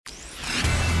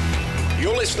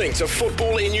listening to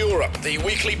Football in Europe, the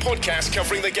weekly podcast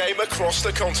covering the game across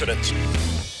the continent.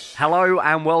 Hello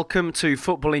and welcome to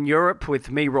Football in Europe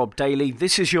with me, Rob Daly.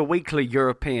 This is your weekly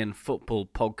European football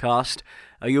podcast.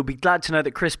 You'll be glad to know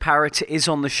that Chris Parrott is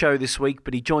on the show this week,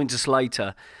 but he joins us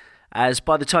later, as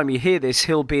by the time you hear this,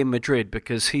 he'll be in Madrid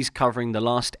because he's covering the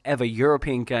last ever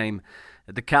European game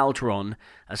at the Calderon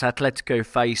as Atletico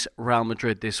face Real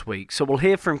Madrid this week. So we'll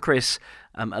hear from Chris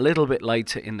a little bit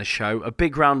later in the show. A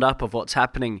big roundup of what's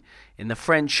happening in the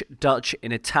French, Dutch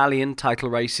and Italian title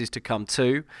races to come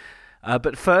too.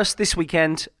 But first, this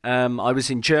weekend, I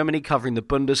was in Germany covering the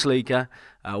Bundesliga.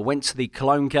 Went to the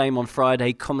Cologne game on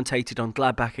Friday, commentated on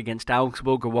Gladbach against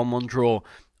Augsburg, a 1-1 draw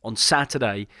on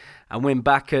Saturday. And when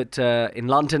back in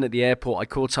London at the airport, I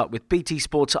caught up with BT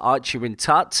Sports Archie in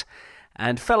Tut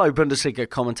and fellow Bundesliga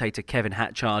commentator Kevin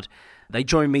Hatchard. They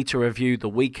joined me to review the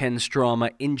weekend's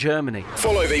drama in Germany.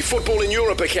 Follow the Football in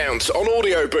Europe account on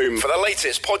Audio Boom for the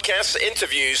latest podcasts,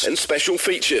 interviews and special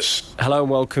features. Hello and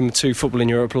welcome to Football in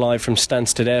Europe live from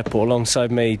Stansted Airport.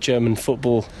 Alongside me, German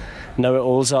football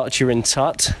know-it-alls Archie in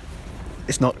Tut.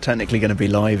 It's not technically going to be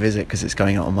live, is it? Because it's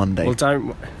going out on Monday. Well,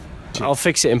 don't. I'll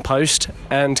fix it in post.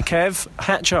 And Kev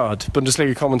Hatchard,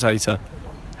 Bundesliga commentator.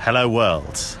 Hello,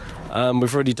 world.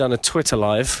 We've already done a Twitter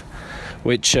live,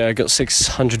 which got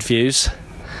 600 views.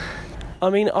 I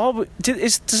mean,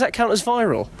 does that count as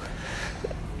viral?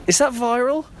 Is that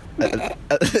viral?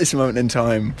 At this moment in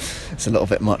time, it's a little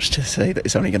bit much to say that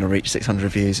it's only going to reach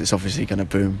 600 views. It's obviously going to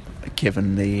boom,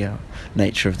 given the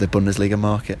nature of the Bundesliga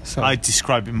market. So I'd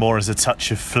describe it more as a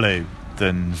touch of flu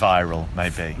than viral,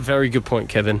 maybe. Very good point,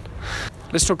 Kevin.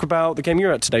 Let's talk about the game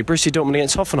you're at today, Borussia Dortmund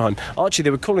against Hoffenheim. Archie, they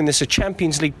were calling this a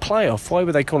Champions League playoff. Why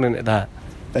were they calling it that?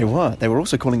 They were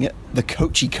also calling it the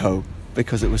Coachy-Co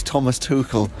because it was Thomas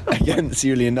Tuchel against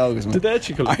Julian Nagelsmann. Did they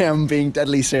actually call it? I am being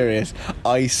deadly serious.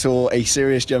 I saw a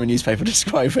serious German newspaper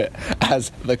describe it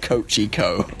as the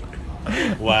Coachy-Co.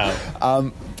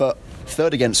 Wow. But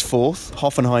third against fourth,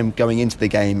 Hoffenheim going into the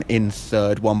game in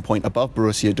third, 1 point above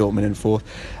Borussia Dortmund in fourth,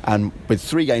 and with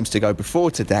 3 games to go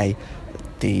before today,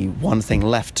 the one thing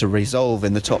left to resolve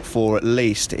in the top 4 at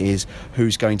least is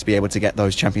who's going to be able to get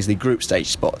those Champions League group stage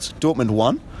spots. Dortmund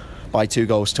won by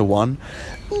 2-1.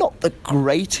 Not the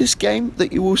greatest game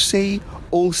that you will see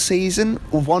all season,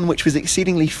 one which was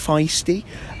exceedingly feisty,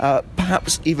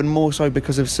 perhaps even more so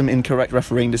because of some incorrect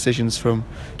refereeing decisions from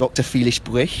Dr. Felix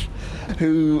Brich,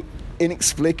 who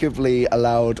inexplicably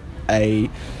allowed a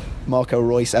Marco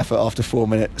Reus effort after 4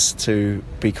 minutes to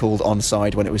be called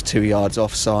onside when it was 2 yards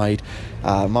offside.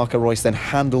 Marco Reus then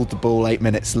handled the ball 8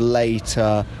 minutes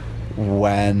later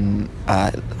when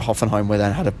Hoffenheim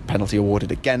then had a penalty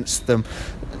awarded against them.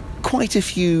 Quite a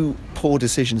few poor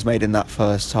decisions made in that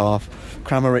first half.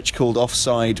 Kramaric called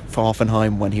offside for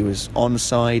Hoffenheim when he was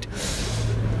onside.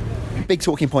 Big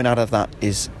talking point out of that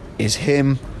is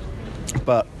him,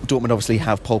 but Dortmund obviously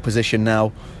have pole position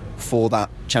now for that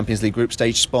Champions League group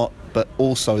stage spot, but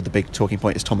also the big talking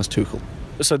point is Thomas Tuchel.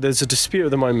 So there's a dispute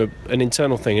at the moment, an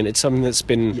internal thing, and it's something that's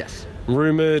been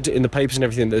rumoured in the papers and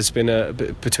everything. There's been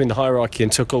between the hierarchy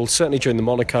and Tuchel, certainly during the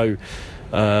Monaco,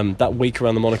 that week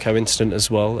around the Monaco incident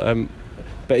as well.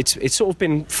 But it's sort of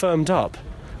been firmed up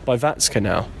by Watzke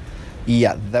now.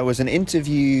 Yeah, there was an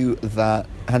interview that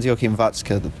Hans-Joachim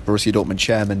Watzke, the Borussia Dortmund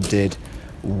chairman, did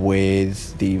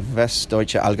with the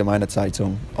Westdeutsche Allgemeine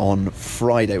Zeitung on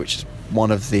Friday, which is one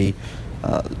of the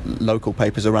local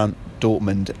papers around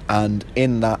Dortmund, and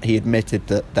in that he admitted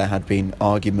that there had been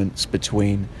arguments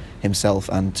between himself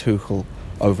and Tuchel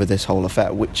over this whole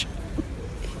affair, which,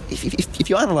 if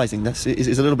you're analysing this,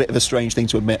 is a little bit of a strange thing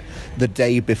to admit the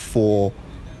day before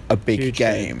a big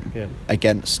game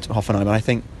against Hoffenheim. And I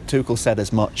think Tuchel said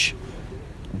as much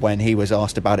when he was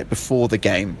asked about it before the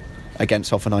game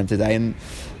against Hoffenheim today, and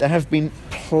there have been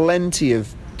plenty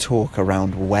of talk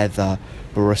around whether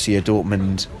Borussia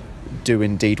Dortmund do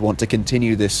indeed want to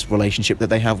continue this relationship that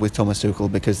they have with Thomas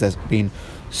Tuchel, because there's been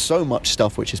so much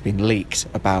stuff which has been leaked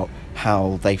about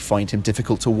how they find him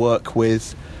difficult to work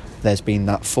with. There's been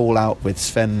that fallout with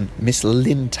Sven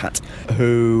Mislintat,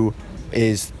 who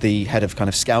is the head of kind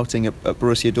of scouting at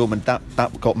Borussia Dortmund.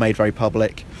 That got made very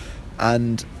public,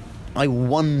 and I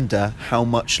wonder how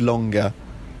much longer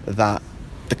that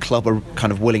the club are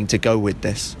kind of willing to go with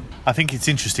this. I think it's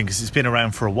interesting because it's been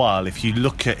around for a while. If you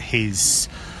look at his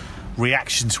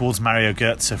reaction towards Mario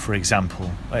Götze, for example,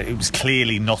 it was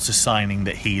clearly not a signing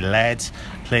that he led,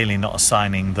 clearly not a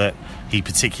signing that he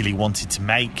particularly wanted to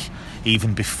make,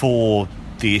 even before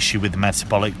the issue with the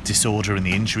metabolic disorder and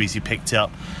the injuries he picked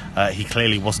up. He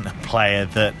clearly wasn't a player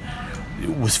that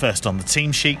was first on the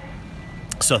team sheet.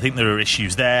 So I think there are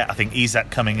issues there. I think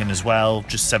Isak coming in as well,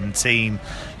 just 17.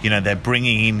 They're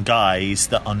bringing in guys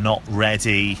that are not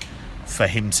ready for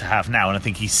him to have now. And I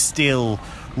think he's still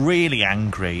really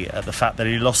angry at the fact that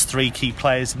he lost 3 key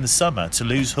players in the summer. To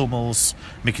lose Hummels,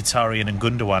 Mkhitaryan and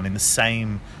Gundogan in the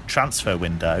same transfer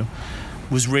window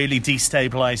was really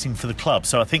destabilising for the club.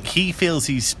 So I think he feels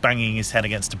he's banging his head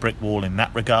against a brick wall in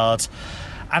that regard.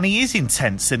 And he is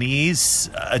intense and he is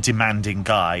a demanding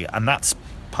guy, and that's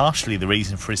partially the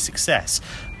reason for his success.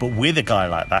 But with a guy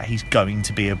like that, he's going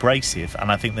to be abrasive,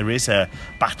 and I think there is a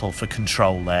battle for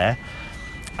control there.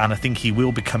 And I think he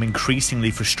will become increasingly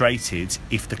frustrated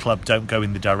if the club don't go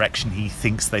in the direction he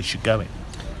thinks they should go in.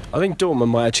 I think Dortmund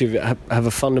might actually have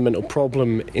a fundamental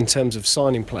problem in terms of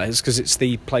signing players, because it's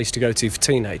the place to go to for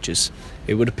teenagers,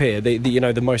 it would appear.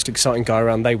 The most exciting guy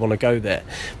around, they want to go there.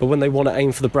 But when they want to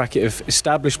aim for the bracket of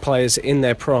established players in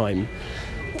their prime,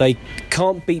 they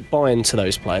can't beat Bayern to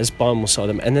those players. Bayern will sign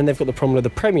them. And then they've got the problem of the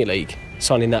Premier League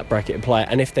signing that bracket of player.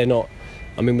 And if they're not,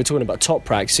 we're talking about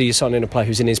Toprak, so you're signing a player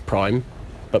who's in his prime,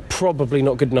 but probably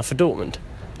not good enough for Dortmund.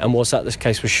 And was that the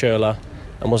case with Schürrle?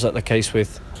 And was that the case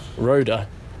with Roda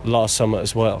last summer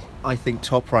as well? I think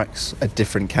Toprak's a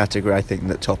different category. I think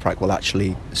that Toprak will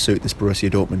actually suit this Borussia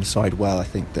Dortmund side well. I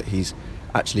think that he's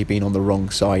actually been on the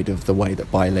wrong side of the way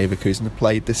that Bayer Leverkusen have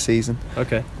played this season.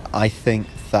 Okay. I think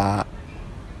that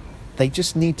they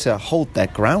just need to hold their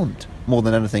ground more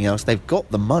than anything else. They've got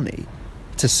the money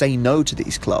to say no to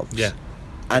these clubs. Yeah.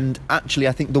 And actually,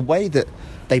 I think the way that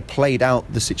they played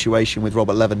out the situation with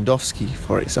Robert Lewandowski,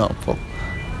 for example,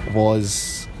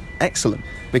 was excellent,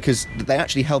 because they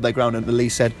actually held their ground and at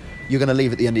least said, you're going to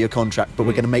leave at the end of your contract, but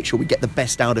we're going to make sure we get the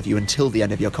best out of you until the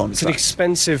end of your contract. It's an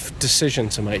expensive decision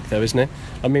to make, though, isn't it?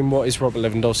 What is Robert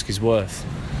Lewandowski's worth?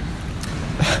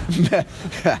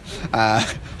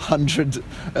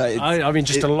 100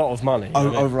 just a lot of money.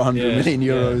 Over 100 million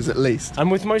euros at least.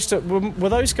 And with most were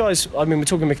those guys, we're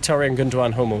talking Mkhitaryan,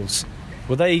 Gundogan, Hummels,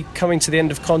 were they coming to the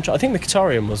end of contract? I think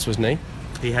Mkhitaryan wasn't he?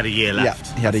 He had a year left.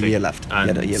 Yeah, he had a year left.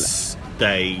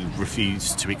 They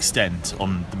refused to extend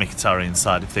on the Mkhitaryan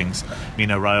side of things.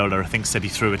 Mino Raiola, I think, said he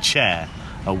threw a chair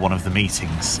at one of the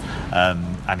meetings,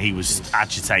 and he was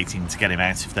agitating to get him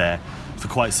out of there for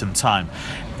quite some time.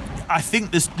 I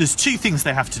think there's 2 things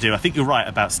they have to do. I think you're right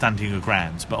about standing your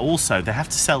ground, but also they have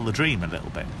to sell the dream a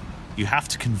little bit. You have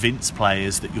to convince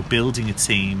players that you're building a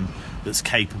team that's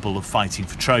capable of fighting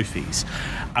for trophies.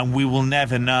 And we will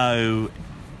never know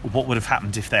what would have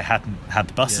happened if they hadn't had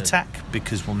the bus attack,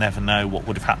 because we'll never know what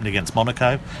would have happened against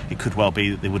Monaco. It could well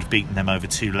be that they would have beaten them over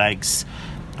 2 legs.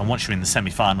 And once you're in the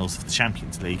semi-finals of the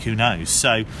Champions League, who knows?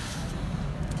 So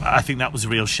I think that was a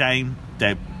real shame.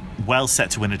 They're well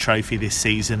set to win a trophy this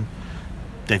season.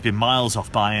 They've been miles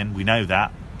off Bayern, we know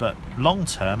that. But long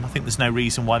term, I think there's no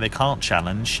reason why they can't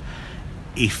challenge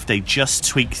if they just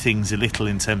tweak things a little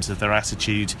in terms of their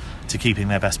attitude to keeping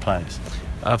their best players.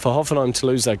 For Hoffenheim to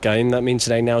lose that game, that means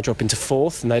they now drop into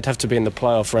 4th, and they'd have to be in the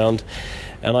playoff round.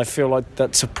 And I feel like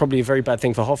that's probably a very bad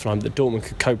thing for Hoffenheim, that Dortmund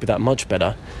could cope with that much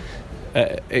better.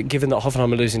 Given that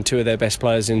Hoffenheim are losing 2 of their best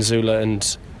players in Zula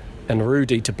and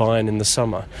Rudy to Bayern in the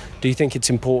summer, do you think it's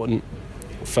important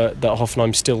that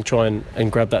Hoffenheim still try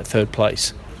and grab that 3rd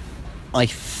place? I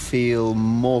feel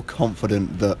more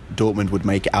confident that Dortmund would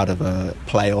make it out of a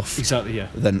playoff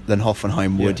than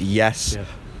Hoffenheim would, yes. Yeah.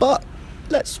 But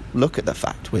let's look at the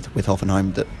fact with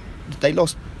Hoffenheim that they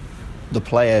lost the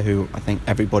player who I think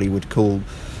everybody would call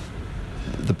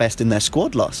the best in their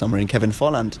squad last summer in Kevin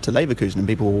Volland to Leverkusen, and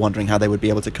people were wondering how they would be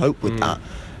able to cope with that.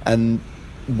 And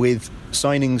with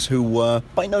signings who were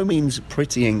by no means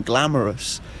pretty and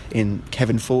glamorous in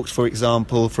Kevin Fawkes, for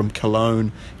example, from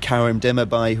Cologne, Karim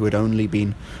Demirbay, who had only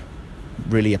been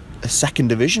really a second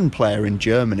division player in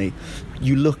Germany.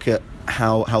 You look at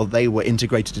how they were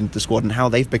integrated into the squad and how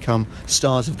they've become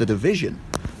stars of the division.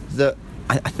 That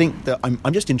I think that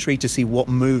I'm just intrigued to see what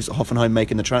moves Hoffenheim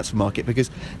make in the transfer market, because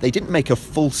they didn't make a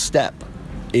full step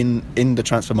in the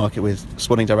transfer market with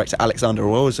sporting director Alexander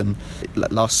Rosen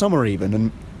last summer even,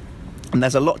 and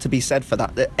there's a lot to be said for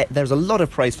that. There's a lot of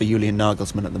praise for Julian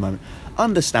Nagelsmann at the moment,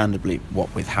 understandably,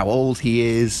 what with how old he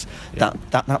is.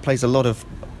 That plays a lot of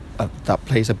that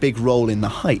plays a big role in the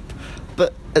hype.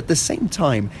 But at the same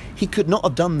time, he could not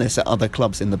have done this at other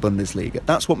clubs in the Bundesliga.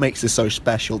 That's what makes this so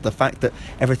special, the fact that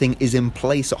everything is in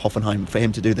place at Hoffenheim for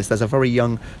him to do this. There's a very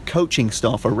young coaching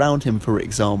staff around him, for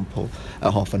example,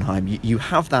 at Hoffenheim. You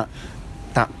have that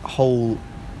whole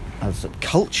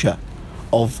culture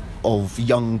of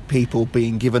young people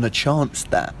being given a chance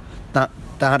there.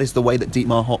 That is the way that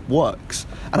Dietmar Hopp works.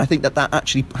 And I think that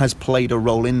actually has played a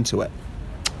role into it.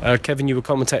 Kevin, you were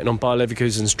commentating on Bayer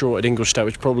Leverkusen's draw at Ingolstadt,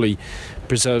 which probably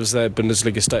preserves their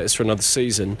Bundesliga status for another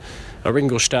season. Are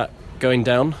Ingolstadt going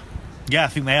down? Yeah, I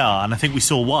think they are, and I think we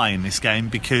saw why in this game,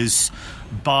 because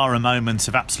bar a moment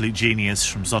of absolute genius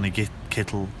from Sonny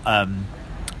Kittel,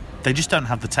 they just don't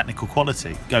have the technical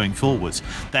quality going forward.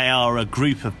 They are a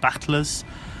group of battlers.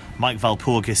 Mike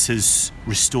Walpurgis has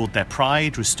restored their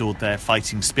pride, restored their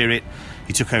fighting spirit.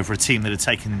 He took over a team that had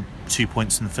taken 2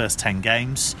 points in the first 10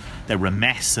 games. They were a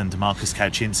mess under Markus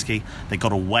Kauczynski. They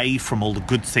got away from all the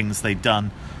good things they'd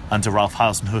done under Ralf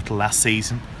Hasenhüttl last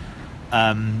season.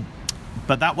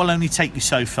 But that will only take you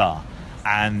so far.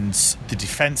 And the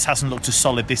defence hasn't looked as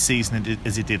solid this season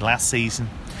as it did last season.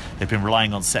 They've been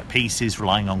relying on set pieces,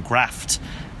 relying on graft,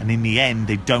 and in the end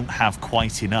they don't have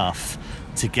quite enough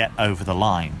to get over the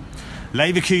line.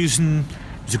 Leverkusen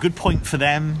was a good point for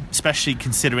them, especially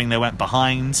considering they went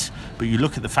behind, but you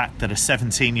look at the fact that a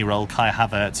 17-year-old Kai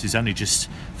Havertz, who's only just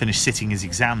finished sitting his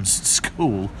exams at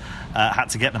school, had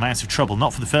to get them out of trouble,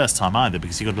 not for the first time either,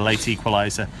 because he got a late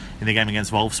equaliser in the game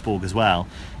against Wolfsburg as well.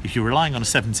 If you're relying on a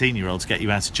 17-year-old to get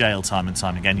you out of jail time and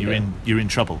time again, you're in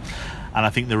trouble. And I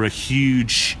think there are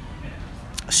huge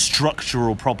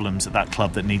structural problems at that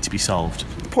club that need to be solved.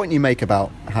 The point you make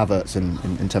about Havertz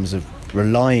in terms of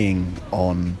relying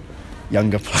on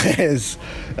younger players,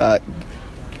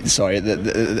 sorry,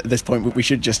 at this point we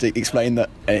should just explain that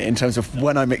in terms of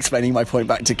when I'm explaining my point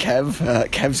back to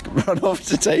Kev's run off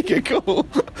to take a call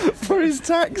for his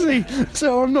taxi,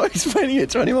 so I'm not explaining it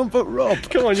to anyone but Rob.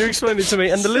 Come on, you explain it to me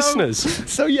and the listeners.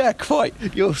 So yeah, quite.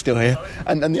 You're still here,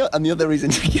 and the other reason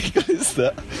to giggle is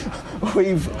that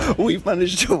we've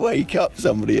managed to wake up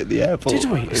somebody at the airport. Did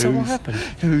we? Is that what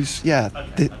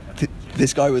happened?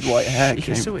 This guy with white hair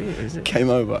came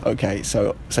over. Okay,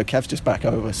 so Kev's just back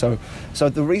over. So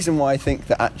the reason why I think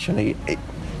that actually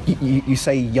you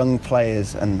say young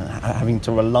players and having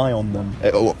to rely on them,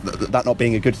 or that not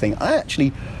being a good thing, I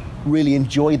actually really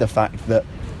enjoy the fact that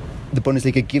the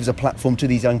Bundesliga gives a platform to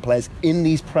these young players in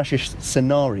these precious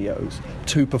scenarios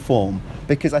to perform,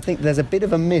 because I think there's a bit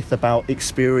of a myth about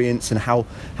experience and how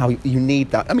you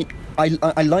need that. I mean,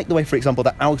 I like the way, for example,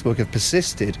 that Augsburg have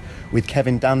persisted with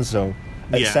Kevin Danso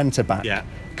at centre-back,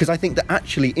 because I think that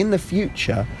actually in the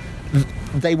future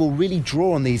they will really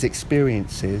draw on these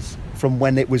experiences from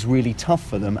when it was really tough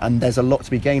for them, and there's a lot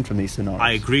to be gained from these scenarios.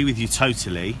 I agree with you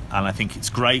totally, and I think it's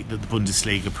great that the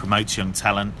Bundesliga promotes young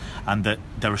talent and that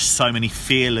there are so many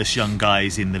fearless young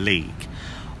guys in the league.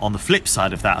 On the flip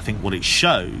side of that, I think what it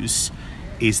shows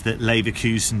is that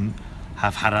Leverkusen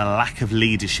have had a lack of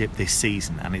leadership this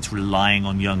season, and it's relying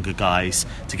on younger guys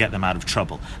to get them out of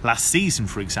trouble. Last season,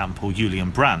 for example, Julian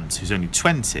Brandt, who's only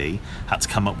 20, had to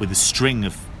come up with a string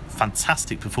of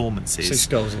fantastic performances, 6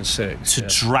 goals in 6, to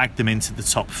drag them into the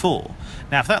top 4.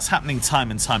 Now, if that's happening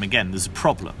time and time again, there's a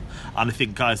problem. And I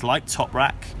think guys like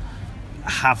Toprak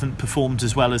haven't performed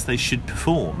as well as they should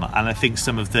perform. And I think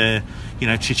some of the,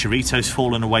 Chicharito's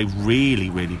fallen away really,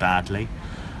 really badly.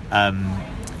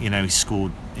 He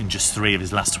scored in just 3 of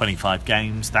his last 25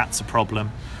 games. That's a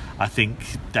problem. I think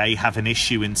they have an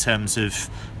issue in terms of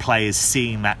players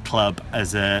seeing that club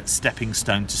as a stepping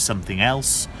stone to something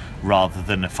else rather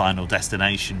than a final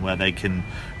destination where they can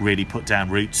really put down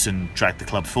roots and drag the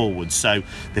club forward. So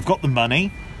they've got the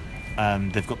money,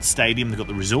 they've got the stadium, they've got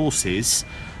the resources.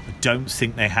 I don't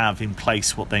think they have in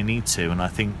place what they need to, and I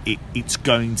think it's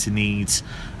going to need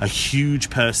a huge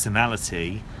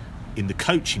personality in the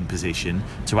coaching position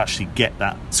to actually get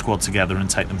that squad together and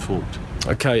take them forward.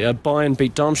 Okay, Bayern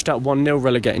beat Darmstadt 1-0,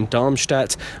 relegating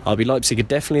Darmstadt. RB Leipzig are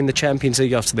definitely in the Champions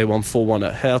League after they won 4-1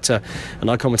 at Hertha. And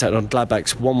I commentated on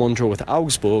Gladbach's 1-1 draw with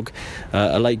Augsburg.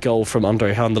 A late goal from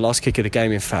Andre Hahn, the last kick of the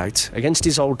game, in fact, against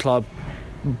his old club.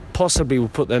 Possibly will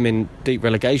put them in deep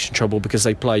relegation trouble because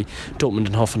they play Dortmund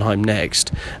and Hoffenheim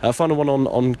next. Final one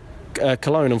on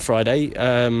Cologne on Friday.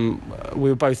 We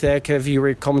were both there. Kev, you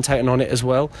were commentating on it as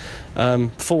well.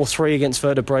 4-3 against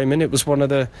Werder Bremen. It was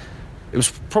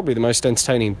probably the most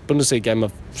entertaining Bundesliga game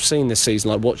I've seen this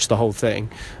season. I watched the whole thing,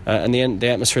 and the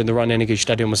atmosphere in the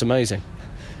Rhein-Energistadion was amazing.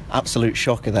 Absolute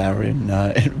shocker there in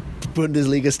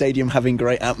Bundesliga stadium having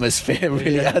great atmosphere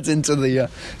really adds into the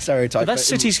stereotype. But that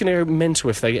city's going to go mental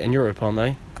if they get in Europe, aren't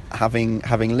they?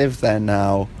 Having lived there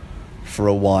now for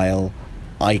a while,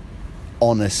 I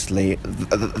honestly,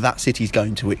 that city's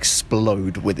going to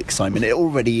explode with excitement. It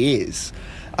already is.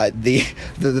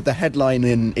 The headline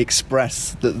in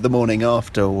Express the morning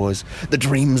after was "The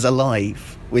Dream's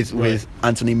Alive" with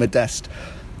Anthony Modeste.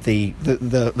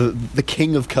 the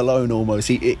king of Cologne almost.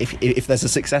 If there's a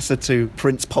successor to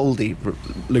Prince Poldi,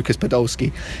 Lucas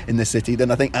Podolski, in this city,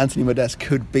 then I think Anthony Modeste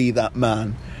could be that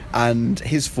man. And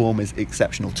his form is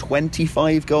exceptional.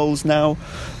 25 goals now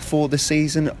for the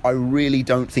season. I really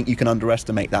don't think you can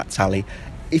underestimate that tally.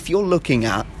 If you're looking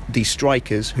at the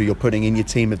strikers who you're putting in your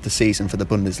team of the season for the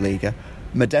Bundesliga,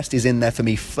 Modeste is in there for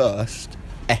me first,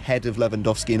 ahead of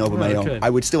Lewandowski and Aubameyang. Okay. I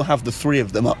would still have the three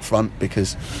of them up front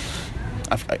because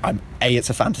A, it's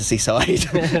a fantasy side,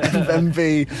 and then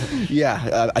B,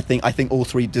 I think all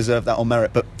three deserve that on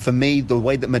merit. But for me, the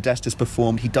way that Modeste has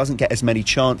performed, he doesn't get as many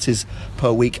chances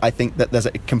per week. I think that there's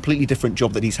a completely different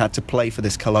job that he's had to play for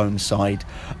this Cologne side.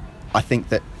 I think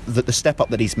that the step up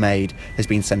that he's made has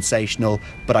been sensational,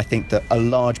 but I think that a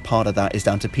large part of that is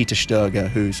down to Peter Stöger,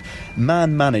 whose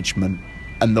man management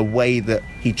and the way that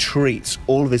he treats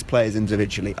all of his players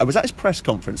individually. I was at his press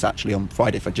conference actually on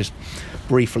Friday, if I just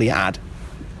briefly add,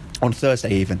 on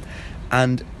Thursday even,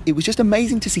 and it was just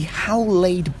amazing to see how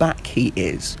laid back he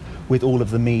is with all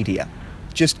of the media.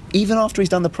 Just even after he's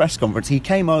done the press conference, he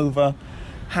came over,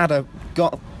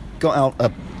 got out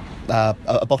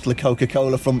a bottle of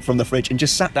Coca-Cola from the fridge and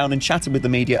just sat down and chatted with the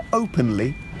media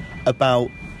openly about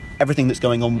everything that's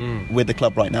going on with the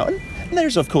club right now. And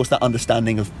there's of course that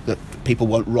understanding of that people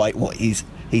won't write what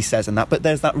he says and that, but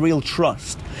there's that real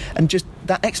trust and just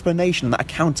that explanation and that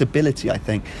accountability. I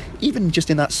think even just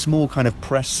in that small kind of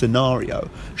press scenario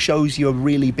shows you a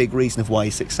really big reason of why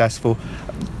he's successful.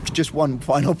 Just one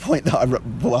final point that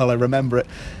while I remember it,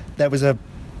 there was a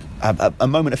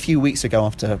moment a few weeks ago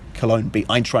after Cologne beat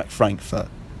Eintracht Frankfurt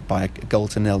by a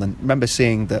 0-0, and remember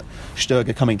seeing that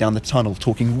Stöger coming down the tunnel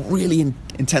talking really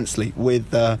intensely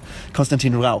with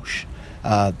Konstantin Rausch,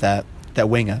 their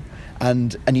winger,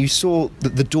 and you saw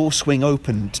the door swing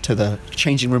opened to the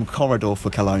changing room corridor for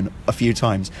Cologne a few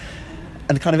times,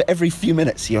 and kind of every few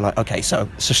minutes you're like, okay, so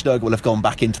Stöger will have gone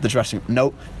back into the dressing room.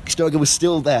 No, Stöger was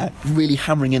still there, really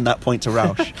hammering in that point to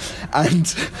Rausch.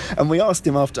 and we asked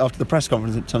him after the press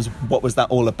conference in terms of what was that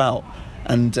all about.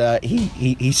 And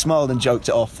he smiled and joked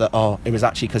it off that, it was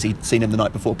actually because he'd seen him the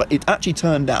night before. But it actually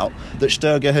turned out that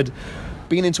Stöger had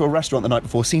been into a restaurant the night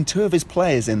before, seen two of his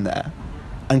players in there,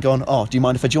 and gone, do you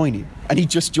mind if I join you? And he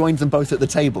just joined them both at the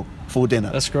table for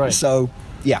dinner. That's great. So,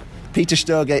 yeah, Peter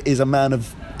Stöger is a man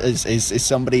of... is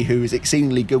somebody who is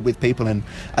exceedingly good with people, and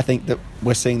I think that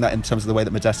we're seeing that in terms of the way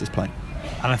that Modeste is playing.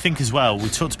 And I think as well, we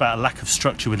talked about a lack of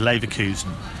structure with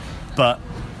Leverkusen, but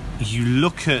you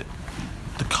look at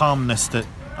the calmness that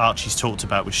Archie's talked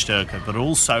about with Stöger, but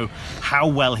also how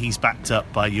well he's backed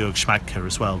up by Jörg Schmadtke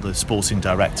as well, the sporting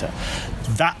director.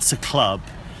 That's a club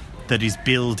that is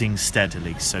building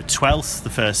steadily. So 12th the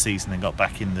first season, they got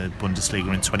back in the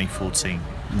Bundesliga in 2014.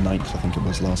 9th, I think it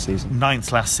was last season.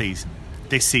 9th last season.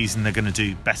 This season they're going to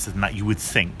do better than that, you would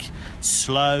think.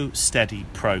 Slow, steady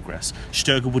progress.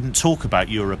 Stöger wouldn't talk about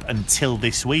Europe until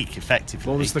this week, effectively.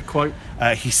 What was the quote?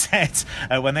 He said,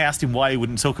 when they asked him why he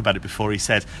wouldn't talk about it before, he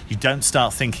said, you don't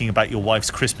start thinking about your wife's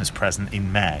Christmas present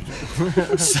in May.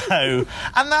 So,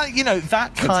 and that,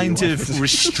 that kind of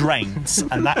restraint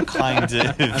and that kind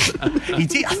of...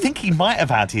 I think he might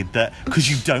have added that because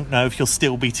you don't know if you'll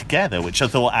still be together, which I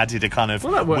thought added a kind of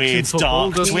weird,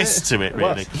 dark twist to it, really.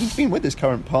 Well, he's been with his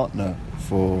current partner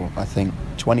for, I think,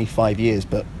 25 years,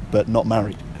 but not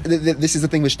married. This is the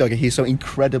thing with Stöger. He's so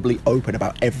incredibly open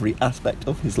about every aspect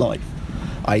of his life.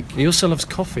 He also loves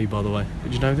coffee, by the way.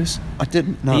 Did you know this? I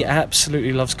didn't know. He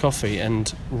absolutely loves coffee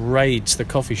and raids the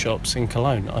coffee shops in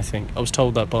Cologne, I think. I was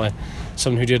told that by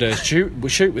someone who did a shoot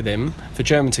with him for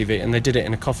German TV, and they did it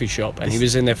in a coffee shop, and he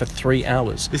was in there for 3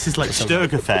 hours. This is like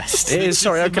Stögerfest. It is,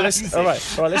 sorry. Okay, let's get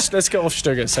off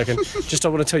Stöger a second. Just I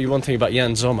want to tell you one thing about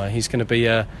Jan Sommer. He's going to be...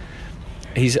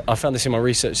 I found this in my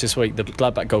research this week, the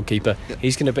Gladbach goalkeeper.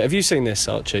 He's going to be... Have you seen this,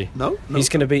 Archie? No. He's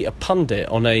going to be a pundit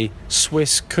on a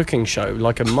Swiss cooking show,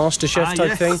 like a MasterChef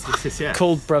type thing,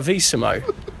 called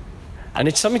Bravissimo. And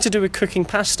it's something to do with cooking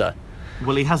pasta.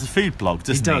 Well, he has a food blog,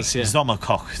 doesn't he? He does, yeah.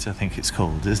 Sommerkocht, I think it's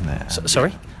called, isn't it?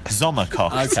 Sorry?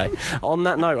 Sommerkocht. Okay. On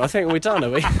that note, I think we're done,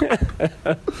 are we?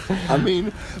 I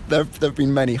mean, there have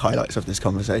been many highlights of this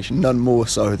conversation, none more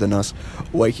so than us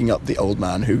waking up the old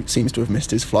man who seems to have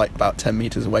missed his flight about 10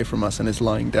 metres away from us and is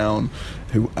lying down,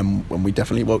 when we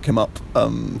definitely woke him up.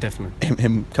 Definitely.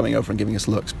 Him coming over and giving us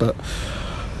looks, but...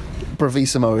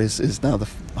 Bravissimo is now the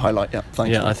highlight. Yeah, thank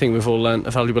you. Yeah, I think we've all learned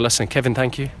a valuable lesson. Kevin,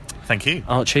 thank you. Thank you.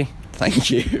 Archie.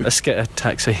 Thank you. Let's get a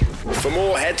taxi. For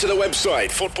more, head to the website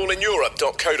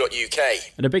footballineurope.co.uk.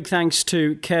 And a big thanks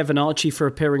to Kev and Archie for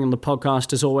appearing on the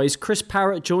podcast as always. Chris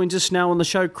Parrott joins us now on the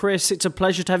show. Chris, it's a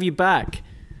pleasure to have you back.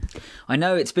 I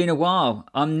know, it's been a while.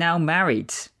 I'm now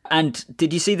married. And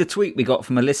did you see the tweet we got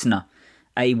from a listener?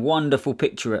 A wonderful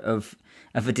picture of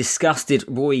a disgusted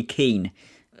Roy Keane,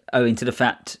 owing to the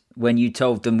fact when you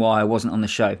told them why I wasn't on the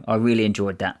show. I really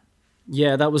enjoyed that.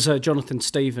 Yeah, that was Jonathan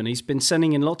Stephen. He's been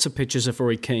sending in lots of pictures of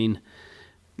Roy Keane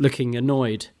looking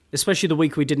annoyed, especially the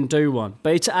week we didn't do one.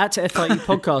 But it's at FIE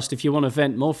Podcast if you want to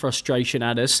vent more frustration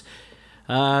at us.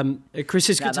 Chris,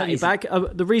 it's good to have you back.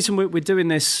 The reason we're doing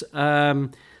this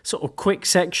sort of quick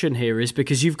section here is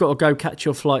because you've got to go catch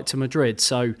your flight to Madrid.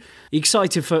 So you're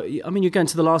excited for... I mean, you're going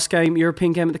to the last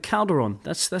European game at the Calderon.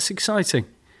 That's exciting.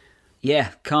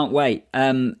 Yeah, can't wait.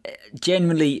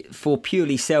 Generally, for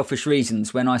purely selfish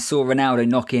reasons, when I saw Ronaldo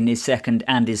knock in his second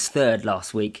and his third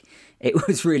last week, it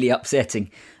was really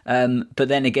upsetting. But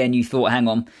then again, you thought, hang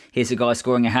on, here's a guy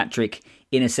scoring a hat-trick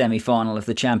in a semi-final of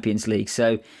the Champions League.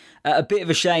 So a bit of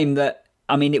a shame that,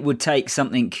 I mean, it would take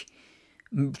something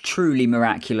truly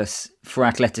miraculous for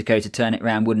Atletico to turn it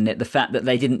around, wouldn't it? The fact that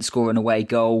they didn't score an away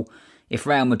goal, if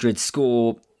Real Madrid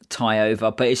score, tie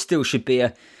over, but it still should be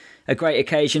a great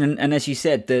occasion. And as you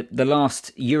said, the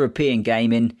last European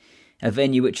game in a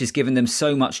venue which has given them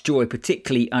so much joy,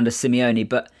 particularly under Simeone.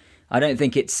 But I don't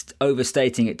think it's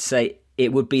overstating it to say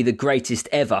it would be the greatest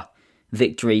ever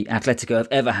victory Atletico have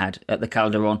ever had at the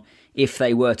Calderon if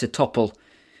they were to topple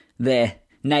their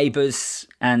neighbours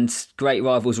and great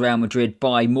rivals Real Madrid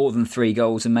by more than 3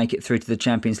 goals and make it through to the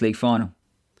Champions League final.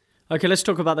 OK, let's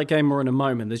talk about that game more in a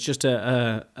moment. There's just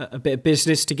a bit of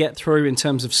business to get through in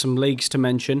terms of some leagues to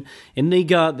mention. In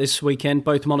Liga this weekend,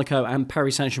 both Monaco and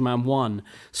Paris Saint-Germain won.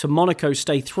 So Monaco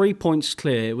stay 3 points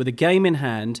clear with a game in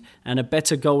hand and a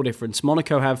better goal difference.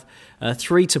 Monaco have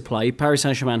 3 to play, Paris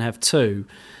Saint-Germain have 2.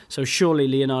 So surely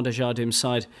Leonardo Jardim's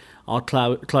side are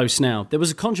close now. There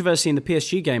was a controversy in the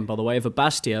PSG game, by the way, over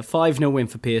Bastia. 5-0 win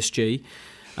for PSG.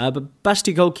 But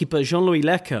Bastia goalkeeper Jean-Louis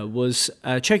Lecker was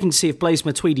checking to see if Blaise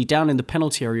Matuidi down in the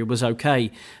penalty area was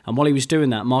okay. And while he was doing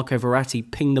that, Marco Verratti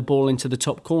pinged the ball into the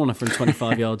top corner from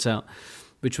 25 yards out,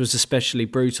 which was especially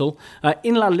brutal.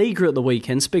 In La Liga at the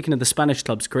weekend, speaking of the Spanish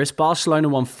clubs, Chris, Barcelona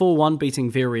won 4-1,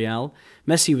 beating Villarreal.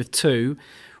 Messi with 2.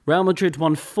 Real Madrid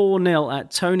won 4-0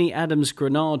 at Tony Adams'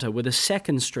 Granada with a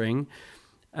second string.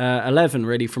 11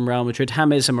 really from Real Madrid.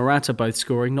 James and Morata both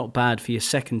scoring. Not bad for your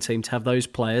second team to have those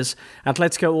players.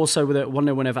 Atletico also with a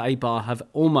 1-0 win over Eibar have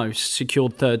almost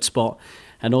secured third spot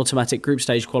and automatic group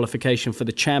stage qualification for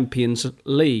the Champions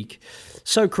League.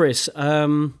 So Chris, a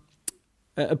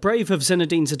brave of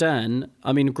Zinedine Zidane.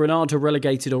 I mean, Granada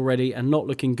relegated already and not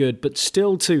looking good, but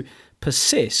still to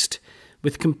persist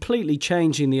with completely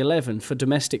changing the 11 for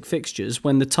domestic fixtures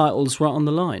when the title's right on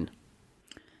the line.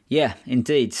 Yeah,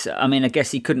 indeed. I mean, I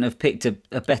guess he couldn't have picked a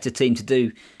better team to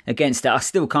do against that. I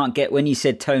still can't get, when you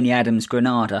said Tony Adams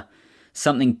Granada,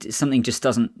 something just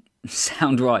doesn't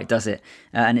sound right, does it?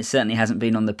 And it certainly hasn't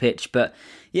been on the pitch. But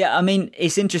yeah, I mean,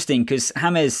 it's interesting because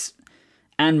James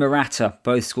and Morata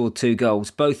both scored 2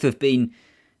 goals. Both have been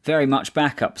very much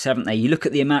backups, haven't they? You look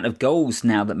at the amount of goals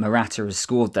now that Morata has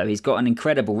scored, though. He's got an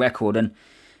incredible record.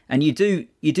 And you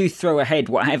do throw ahead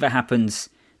whatever happens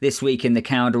this week in the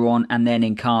Calderon and then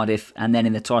in Cardiff and then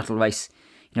in the title race.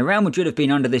 You know, Real Madrid have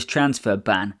been under this transfer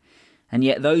ban and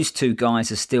yet those 2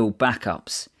 guys are still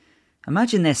backups.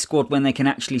 Imagine their squad when they can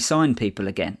actually sign people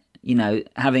again. You know,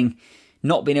 having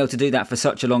not been able to do that for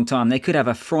such a long time, they could have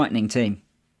a frightening team.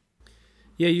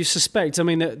 Yeah, you suspect. I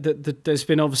mean, there's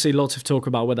been obviously lots of talk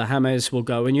about whether James will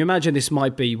go, and you imagine this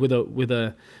might be with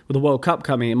a World Cup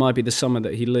coming. It might be the summer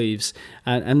that he leaves,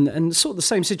 and sort of the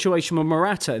same situation with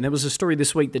Morata. And there was a story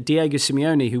this week that Diego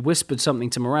Simeone, who whispered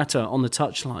something to Morata on the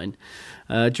touchline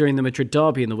during the Madrid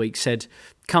derby in the week, said,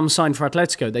 "Come sign for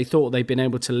Atletico." They thought they'd been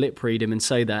able to lip read him and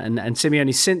say that, and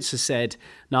Simeone since has said,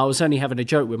 "No, I was only having a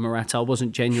joke with Morata. I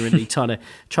wasn't genuinely trying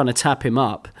to tap him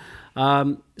up."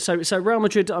 So Real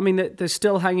Madrid, I mean, they're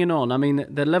still hanging on. I mean,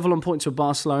 they're level on points with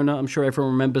Barcelona. I'm sure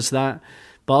everyone remembers that.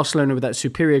 Barcelona with that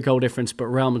superior goal difference, but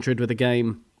Real Madrid with a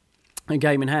game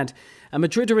in hand. And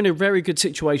Madrid are in a very good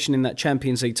situation in that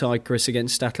Champions League tie, Chris,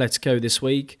 against Atletico this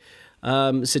week.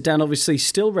 Zidane obviously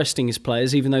still resting his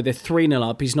players, even though they're 3-0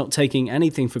 up. He's not taking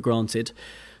anything for granted.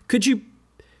 Could you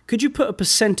put a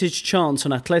percentage chance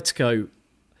on Atletico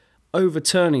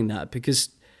overturning that? Because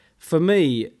for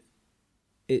me,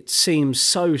 it seems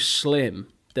so slim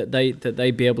that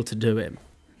they'd be able to do it.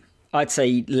 I'd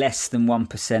say less than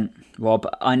 1%, Rob.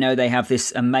 I know they have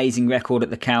this amazing record at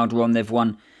the Calderon. They've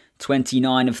won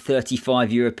 29 of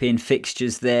 35 European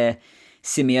fixtures there.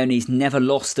 Simeone's never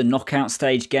lost a knockout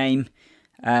stage game.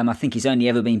 I think he's only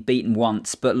ever been beaten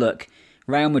once. But look,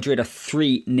 Real Madrid are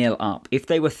 3-0 up. If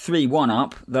they were 3-1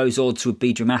 up, those odds would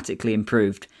be dramatically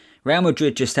improved. Real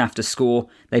Madrid just have to score.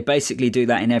 They basically do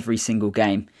that in every single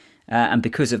game. And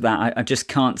because of that, I just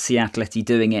can't see Atleti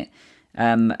doing it.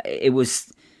 It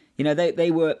was,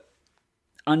 they were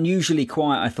unusually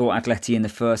quiet, I thought, Atleti in the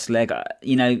first leg.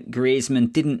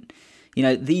 Griezmann didn't,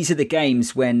 these are the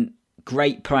games when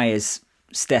great players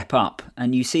step up.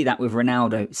 And you see that with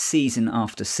Ronaldo season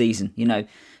after season.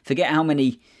 Forget how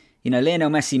many, Lionel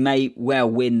Messi may well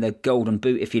win the Golden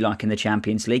Boot, if you like, in the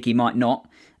Champions League. He might not.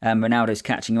 Ronaldo's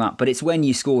catching him up. But it's when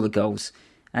you score the goals.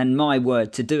 And my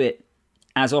word, to do it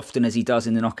as often as he does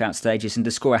in the knockout stages and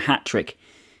to score a hat-trick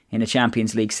in a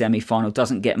Champions League semi-final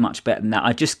doesn't get much better than that.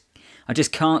 I just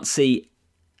can't see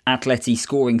Atleti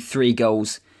scoring 3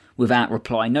 goals without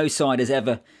reply. No side has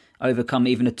ever overcome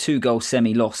even a 2-goal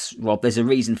semi-loss, Rob. There's a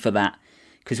reason for that.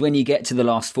 Because when you get to the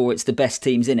last 4, it's the best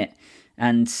teams in it.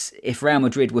 And if Real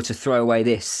Madrid were to throw away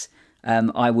this,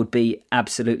 I would be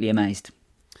absolutely amazed.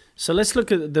 So let's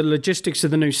look at the logistics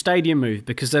of the new stadium move,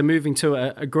 because they're moving to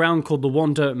a ground called the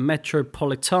Wanda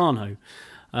Metropolitano,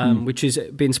 which is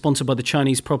being sponsored by the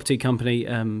Chinese property company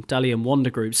Dalian Wanda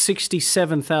Group.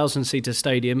 67,000-seater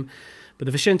stadium, but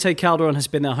the Vicente Calderon has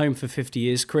been their home for 50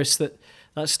 years. Chris, that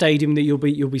stadium that you'll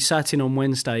be sat in on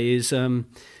Wednesday is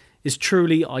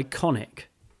truly iconic.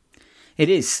 It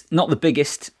is not the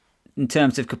biggest in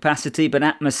terms of capacity, but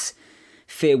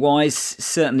atmosphere-wise,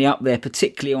 certainly up there,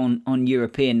 particularly on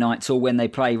European nights or when they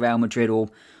play Real Madrid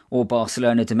or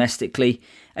Barcelona domestically.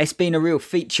 It's been a real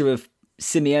feature of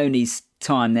Simeone's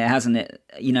time there, hasn't it?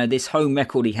 This home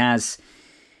record he has,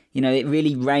 it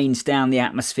really rains down the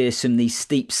atmospheres from these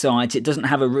steep sides. It doesn't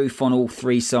have a roof on all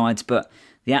 3 sides, but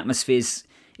the atmosphere's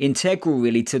integral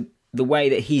really to the way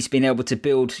that he's been able to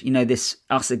build, this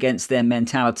us against them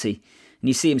mentality. And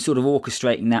you see him sort of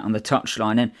orchestrating that on the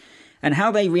touchline. And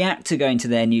how they react to going to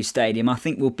their new stadium, I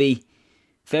think, will be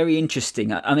very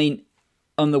interesting. I mean,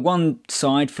 on the one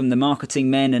side, from the marketing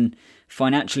men and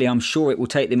financially, I'm sure it will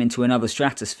take them into another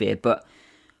stratosphere. But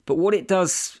what it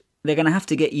does, they're going to have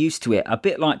to get used to it. A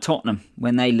bit like Tottenham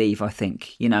when they leave, I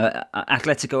think.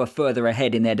 Atletico are further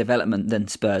ahead in their development than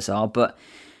Spurs are. But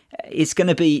it's going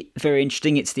to be very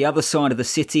interesting. It's the other side of the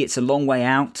city. It's a long way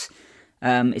out.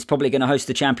 It's probably going to host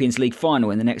the Champions League final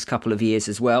in the next couple of years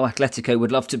as well. Atletico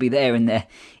would love to be there in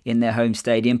their home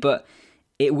stadium, but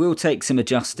it will take some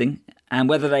adjusting. And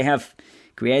whether they have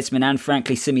Griezmann and,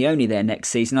 frankly, Simeone there next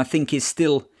season, I think is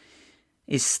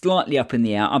slightly up in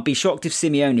the air. I'd be shocked if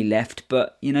Simeone left,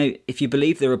 but if you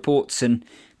believe the reports, and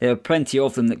there are plenty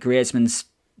of them, that Griezmann's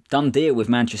done deal with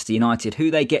Manchester United,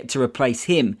 who they get to replace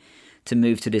him to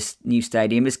move to this new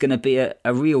stadium is going to be a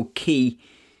real key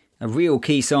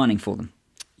signing for them.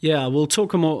 Yeah, we'll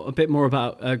talk a bit more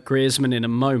about Griezmann in a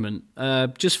moment.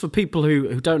 Just for people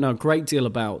who don't know a great deal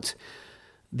about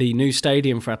the new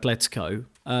stadium for Atletico,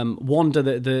 Wanda,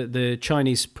 the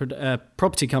Chinese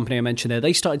property company I mentioned there,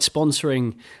 they started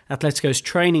sponsoring Atletico's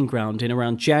training ground in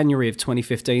around January of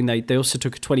 2015. They also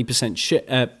took a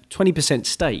 20%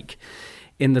 stake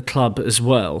in the club as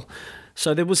well.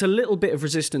 So there was a little bit of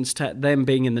resistance to them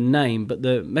being in the name, but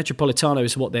the Metropolitano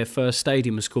is what their first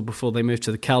stadium was called before they moved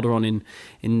to the Calderon in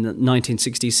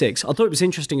 1966. I thought it was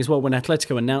interesting as well when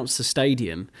Atletico announced the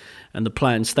stadium and the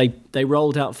plans. They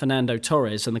rolled out Fernando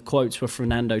Torres, and the quotes were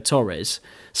Fernando Torres,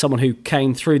 someone who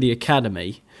came through the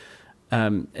academy,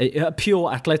 a pure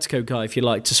Atletico guy, if you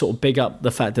like, to sort of big up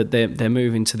the fact that they're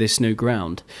moving to this new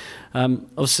ground.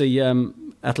 Obviously,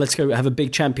 Atletico have a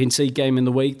big Champions League game in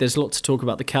the week. There's a lot to talk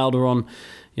about the Calderon.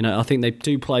 I think they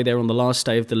do play there on the last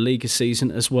day of the Liga season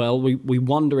as well. We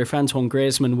wonder if Antoine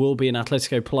Griezmann will be an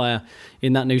Atletico player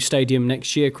in that new stadium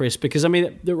next year, Chris, because,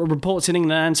 there are reports in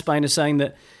England and Spain are saying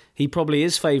that he probably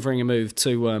is favouring a move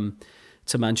to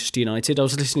Manchester United. I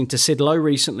was listening to Sid Lowe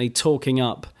recently talking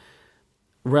up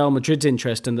Real Madrid's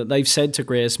interest, and that they've said to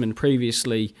Griezmann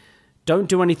previously, don't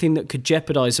do anything that could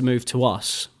jeopardise a move to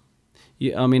us.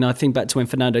 I think back to when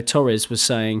Fernando Torres was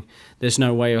saying there's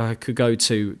no way I could go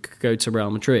to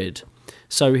Real Madrid.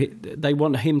 So they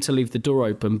want him to leave the door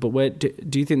open. But where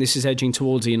do you think this is edging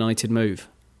towards a United move?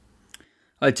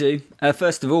 I do.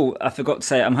 First of all, I forgot to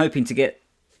say, I'm hoping to get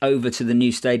over to the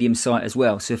new stadium site as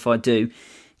well. So if I do,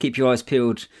 keep your eyes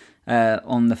peeled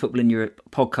on the Football in Europe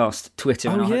podcast Twitter.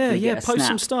 Post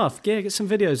some stuff. Yeah, get some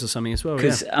videos or something as well.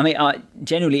 Because I'm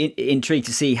generally intrigued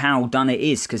to see how done it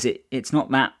is, because it's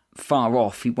not that far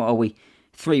off. What are we?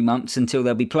 3 months until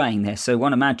they'll be playing there. So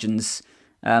one imagines,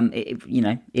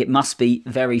 it must be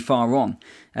very far on.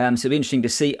 So it'll be interesting to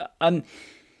see. I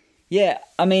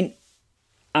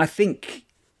think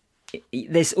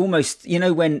there's almost,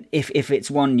 when if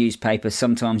it's one newspaper,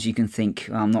 sometimes you can think,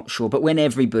 I'm not sure. But when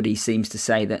everybody seems to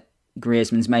say that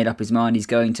Griezmann's made up his mind, he's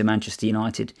going to Manchester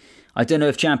United. I don't know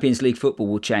if Champions League football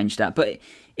will change that, but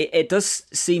it does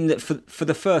seem that for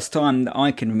the first time that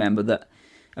I can remember, that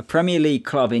a Premier League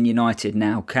club in United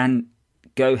now can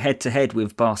go head-to-head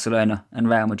with Barcelona and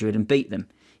Real Madrid and beat them.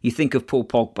 You think of Paul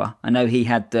Pogba. I know he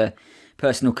had the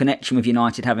personal connection with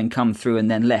United, having come through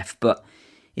and then left, but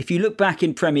if you look back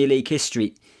in Premier League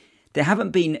history, there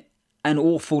haven't been an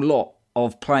awful lot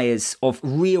of players, of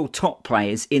real top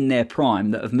players in their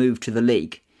prime that have moved to the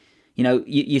league. You know,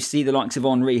 you see the likes of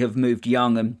Henry have moved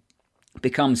young and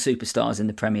become superstars in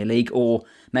the Premier League, or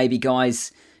maybe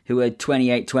guys who are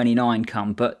 28, 29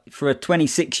 come. But for a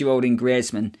 26-year-old in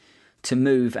Griezmann to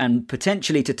move and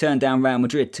potentially to turn down Real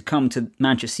Madrid to come to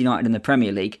Manchester United in the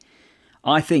Premier League,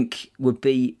 I think would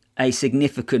be a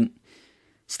significant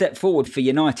step forward for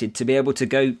United to be able to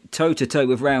go toe-to-toe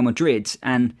with Real Madrid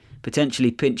and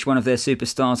potentially pinch one of their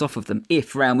superstars off of them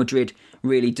if Real Madrid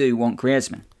really do want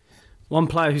Griezmann. One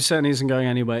player who certainly isn't going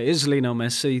anywhere is Lionel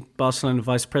Messi. Barcelona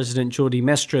Vice President Jordi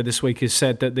Mestre this week has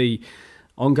said that the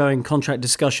ongoing contract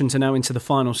discussions are now into the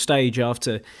final stage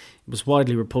after it was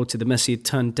widely reported that Messi had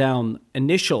turned down the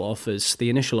initial offers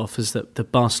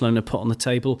that Barcelona put on the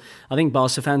table. I think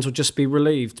Barca fans will just be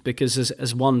relieved because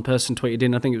as one person tweeted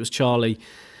in, I think it was Charlie,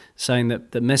 saying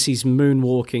that Messi's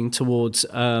moonwalking towards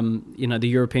the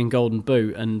European Golden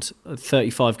Boot and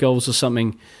 35 goals or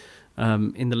something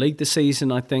in the league this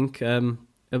season, I think.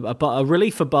 But a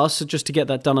relief for Barca just to get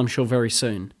that done, I'm sure, very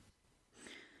soon.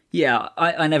 Yeah,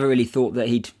 I never really thought that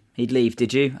he'd leave,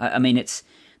 did you? I mean,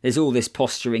 there's all this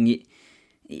posturing.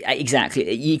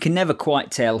 Exactly. You can never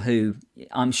quite tell who.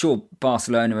 I'm sure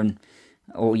Barcelona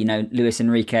or Luis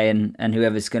Enrique and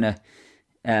whoever's going to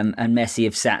and Messi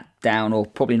have sat down, or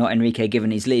probably not Enrique given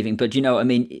he's leaving. But you know what I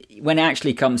mean? When it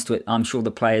actually comes to it, I'm sure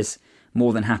the players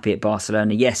more than happy at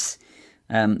Barcelona. Yes,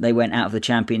 they went out of the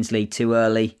Champions League too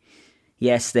early.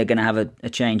 Yes, they're going to have a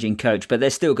change in coach, but they're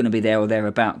still going to be there or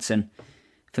thereabouts. And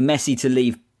for Messi to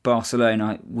leave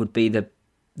Barcelona would be the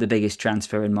biggest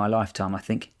transfer in my lifetime, I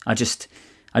think. I just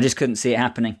couldn't see it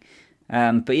happening.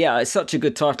 But yeah, it's such a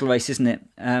good title race, isn't it?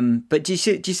 But do you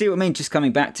see what I mean? Just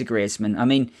coming back to Griezmann, I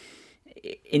mean,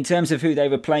 in terms of who they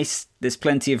replace, there's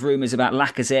plenty of rumours about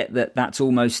Lacazette that's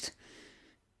almost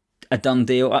a done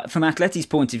deal. From Atleti's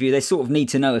point of view, they sort of need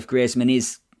to know if Griezmann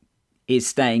is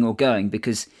staying or going,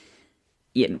 because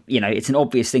it's an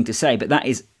obvious thing to say, but that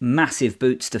is massive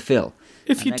boots to fill.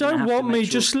 If you don't want me,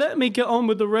 just let me get on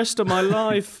with the rest of my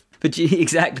life.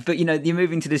 Exactly. But you're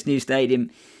moving to this new stadium.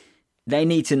 They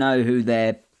need to know who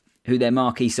their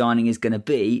marquee signing is going to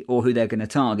be, or who they're going to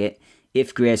target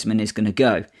if Griezmann is going to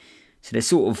go. So they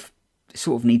sort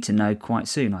of need to know quite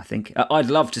soon, I think. I'd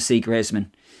love to see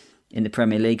Griezmann in the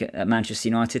Premier League at Manchester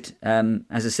United.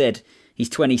 As I said, he's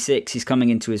 26. He's coming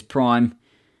into his prime.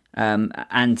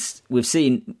 And we've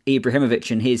seen Ibrahimovic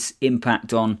and his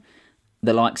impact on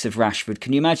the likes of Rashford.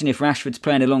 Can you imagine if Rashford's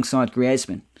playing alongside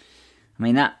Griezmann? I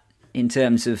mean, that in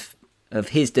terms of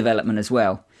his development as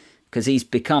well, because he's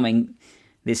becoming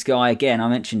this guy again. I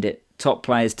mentioned it. Top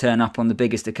players turn up on the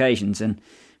biggest occasions, and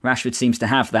Rashford seems to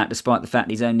have that despite the fact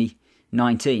he's only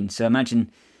 19. So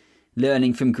imagine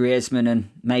learning from Griezmann and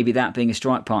maybe that being a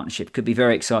strike partnership could be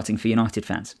very exciting for United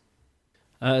fans.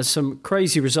 Some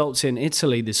crazy results in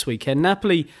Italy this weekend.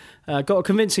 Napoli got a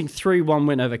convincing 3-1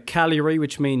 win over Cagliari,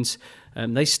 which means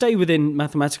they stay within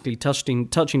mathematically touching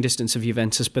distance of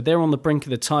Juventus, but they're on the brink of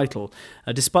the title,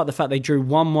 despite the fact they drew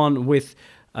 1-1 with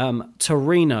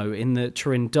Torino in the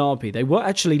Turin derby. They were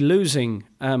actually losing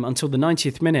until the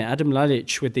 90th minute. Adam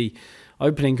Lalic with the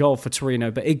opening goal for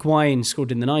Torino, but Higuain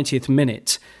scored in the 90th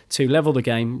minute to level the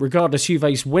game. Regardless,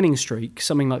 Juve's winning streak,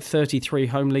 something like 33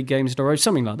 home league games in a row,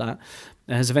 something like that,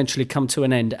 has eventually come to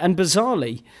an end. And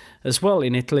bizarrely, as well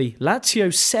in Italy,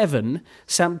 Lazio 7,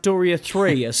 Sampdoria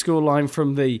 3, a scoreline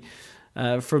from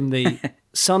the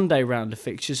Sunday round of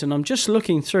fixtures. And I'm just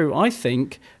looking through, I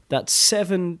think that's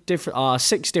 6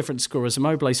 different scorers.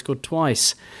 Immobile scored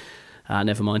twice.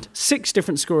 Never mind. 6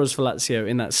 different scorers for Lazio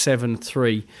in that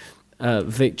 7-3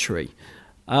 victory.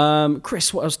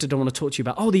 Chris, what else did I want to talk to you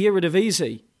about? Oh, the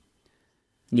Eredivisie.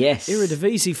 Yes.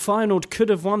 Eredivisie Feyenoord could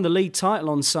have won the league title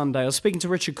on Sunday. I was speaking to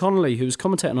Richard Connolly, who was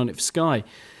commentating on it for Sky,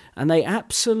 and they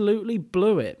absolutely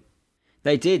blew it.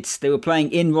 They did. They were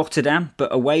playing in Rotterdam,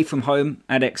 but away from home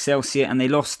at Excelsior, and they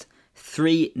lost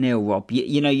 3-0, Rob.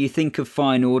 You think of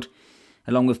Feyenoord,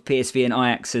 along with PSV and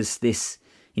Ajax, as this,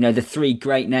 the 3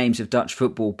 great names of Dutch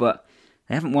football, but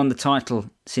they haven't won the title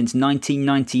since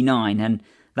 1999, and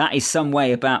that is some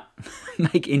way about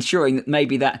ensuring that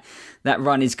maybe that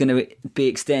run is going to be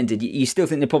extended. You still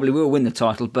think they probably will win the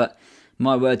title, but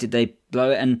my word, did they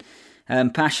blow it. And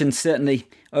Passion certainly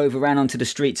overran onto the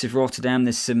streets of Rotterdam.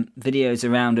 There's some videos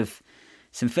around of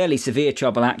some fairly severe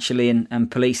trouble, actually,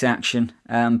 and police action.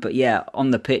 But yeah,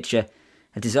 on the pitch, a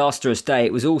disastrous day.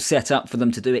 It was all set up for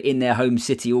them to do it in their home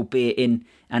city, albeit in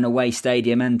an away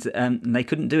stadium, and they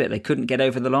couldn't do it. They couldn't get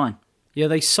over the line. Yeah,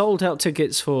 they sold out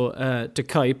tickets for De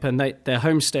Kuip and their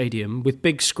home stadium with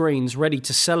big screens ready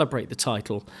to celebrate the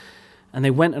title. And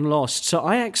they went and lost. So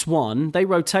Ajax won. They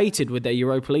rotated with their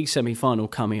Europa League semi-final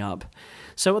coming up.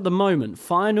 So at the moment,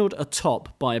 Feyenoord are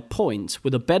top by a point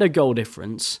with a better goal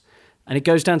difference. And it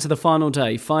goes down to the final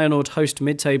day. Feyenoord host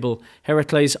mid-table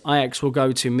Heracles. Ajax will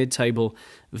go to mid-table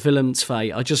Willem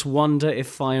II. I just wonder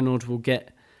if Feyenoord will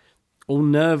get all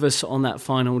nervous on that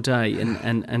final day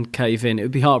and cave in. It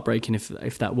would be heartbreaking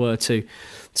if that were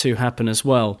to happen as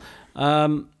well.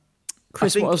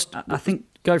 Chris, I think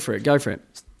go for it.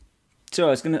 So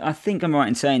I think I'm right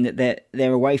in saying that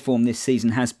their away form this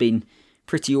season has been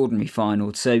pretty ordinary,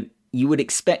 Feyenoord. So you would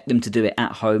expect them to do it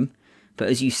at home, but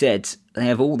as you said, they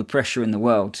have all the pressure in the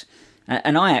world.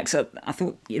 And Ajax, I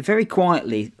thought very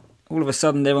quietly, all of a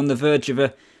sudden they're on the verge of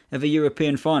a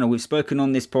European final. We've spoken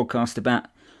on this podcast about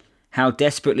how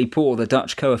desperately poor the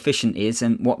Dutch coefficient is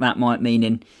and what that might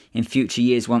mean in future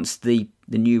years once the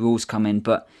new rules come in.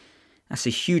 But that's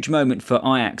a huge moment for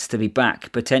Ajax to be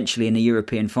back potentially in a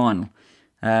European final.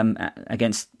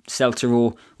 Against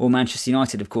Celta or Manchester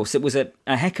United, of course. It was a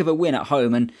heck of a win at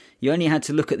home, and you only had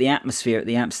to look at the atmosphere at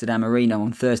the Amsterdam Arena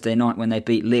on Thursday night when they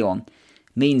beat Lyon.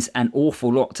 Means an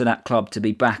awful lot to that club to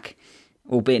be back,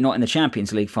 albeit not in the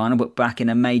Champions League final, but back in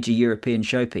a major European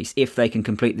showpiece, if they can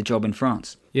complete the job in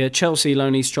France. Yeah, Chelsea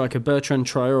loanee striker Bertrand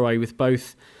Traoré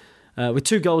with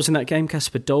 2 goals in that game.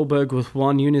 Kasper Dolberg with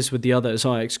 1, Younes with the other as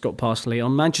Ajax got past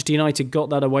Lyon. Manchester United got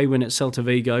that away win at Celta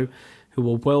Vigo, who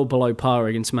were well below par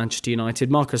against Manchester United.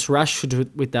 Marcus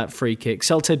Rashford with that free kick.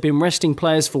 Celta had been resting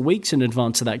players for weeks in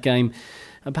advance of that game,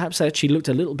 and perhaps they actually looked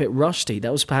a little bit rusty.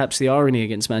 That was perhaps the irony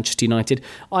against Manchester United.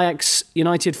 Ajax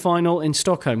United final in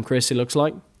Stockholm, Chris, it looks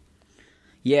like.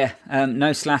 Yeah,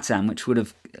 no Zlatan, which would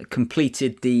have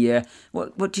completed the...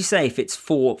 what do you say if it's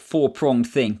four-pronged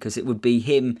thing? Because it would be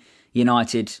him,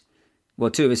 United, 2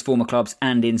 of his former clubs,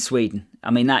 and in Sweden.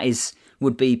 I mean, that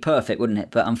would be perfect, wouldn't it?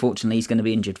 But unfortunately, he's going to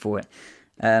be injured for it.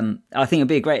 I think it'd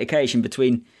be a great occasion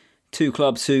between 2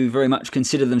 clubs who very much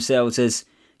consider themselves as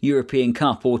European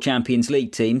Cup or Champions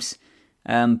League teams,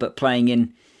 but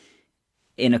playing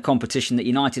in a competition that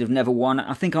United have never won.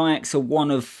 I think Ajax are one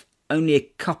of only a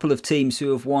couple of teams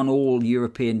who have won all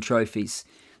European trophies.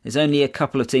 There's only a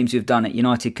couple of teams who have done it.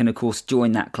 United can, of course,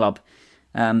 join that club.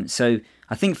 So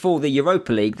I think for the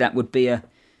Europa League, that would be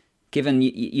given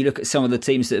you look at some of the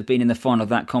teams that have been in the final of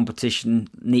that competition,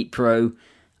 Dnipro,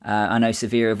 I know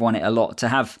Sevilla have won it a lot. To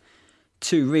have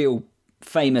 2 real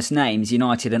famous names,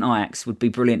 United and Ajax, would be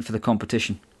brilliant for the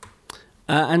competition.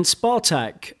 And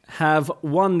Spartak have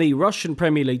won the Russian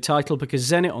Premier League title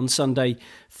because Zenit on Sunday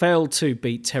failed to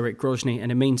beat Terek Grozny,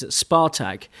 and it means that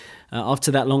Spartak,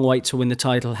 after that long wait to win the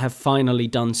title, have finally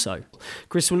done so.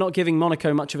 Chris, we're not giving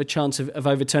Monaco much of a chance of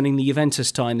overturning the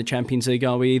Juventus tie in the Champions League,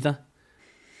 are we either?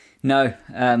 No,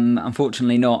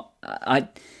 unfortunately not.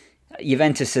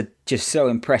 Juventus are just so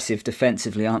impressive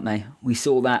defensively, aren't they? We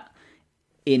saw that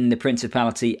in the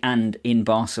Principality and in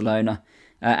Barcelona.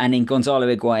 And in Gonzalo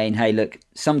Higuain, hey, look,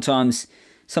 sometimes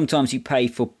you pay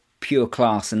for pure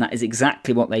class, and that is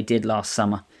exactly what they did last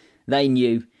summer. They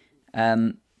knew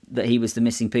that he was the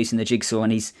missing piece in the jigsaw,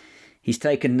 and he's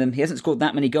taken them. He hasn't scored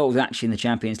that many goals, actually, in the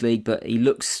Champions League, but he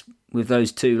looks, with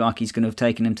those 2, like he's going to have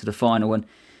taken them to the final. And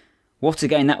what a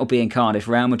game that will be in Cardiff,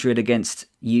 Real Madrid against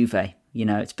Juve. You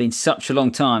know, it's been such a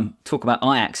long time. Talk about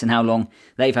Ajax and how long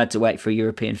they've had to wait for a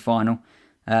European final.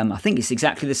 I think it's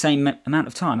exactly the same amount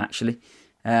of time, actually,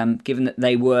 given that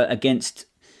they were against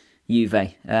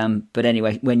Juve. But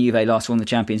anyway, when Juve last won the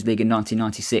Champions League in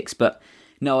 1996. But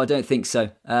no, I don't think so.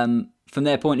 From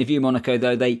their point of view, Monaco,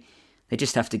 though, they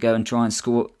just have to go and try and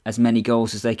score as many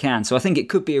goals as they can. So I think it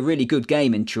could be a really good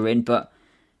game in Turin, but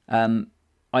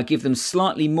I give them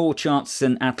slightly more chance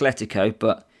than Atletico,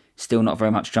 but still not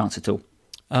very much chance at all.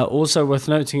 Also worth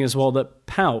noting as well that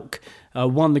PAOK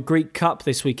won the Greek Cup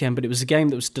this weekend, but it was a game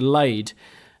that was delayed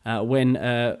when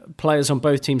players on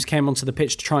both teams came onto the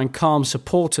pitch to try and calm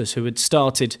supporters who had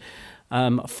started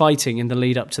fighting in the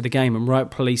lead up to the game, and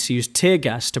riot police used tear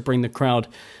gas to bring the crowd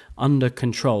under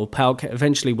control. PAOK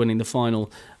eventually winning the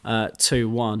final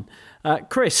 2-1.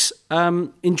 Chris,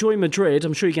 enjoy Madrid.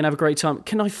 I'm sure you can have a great time.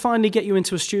 Can I finally get you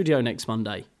into a studio next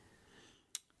Monday?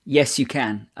 Yes, you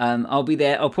can. I'll be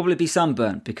there. I'll probably be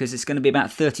sunburnt because it's going to be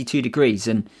about 32 degrees,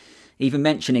 and even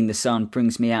mentioning the sun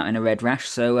brings me out in a red rash.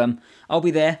 So I'll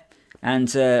be there.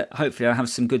 and hopefully I'll have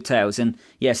some good tales. And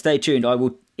yeah, stay tuned. I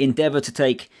will endeavour to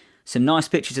take some nice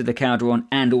pictures of the Calderon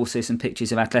and also some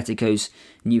pictures of Atletico's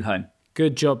new home.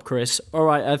 Good job, Chris. All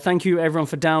right, thank you everyone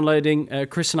for downloading.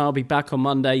 Chris and I will be back on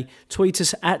Monday. Tweet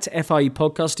us at FIE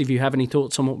Podcast if you have any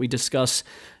thoughts on what we discuss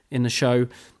in the show.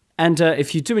 And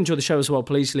if you do enjoy the show as well,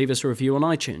 please leave us a review on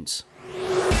iTunes.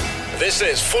 This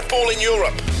is Football in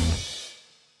Europe.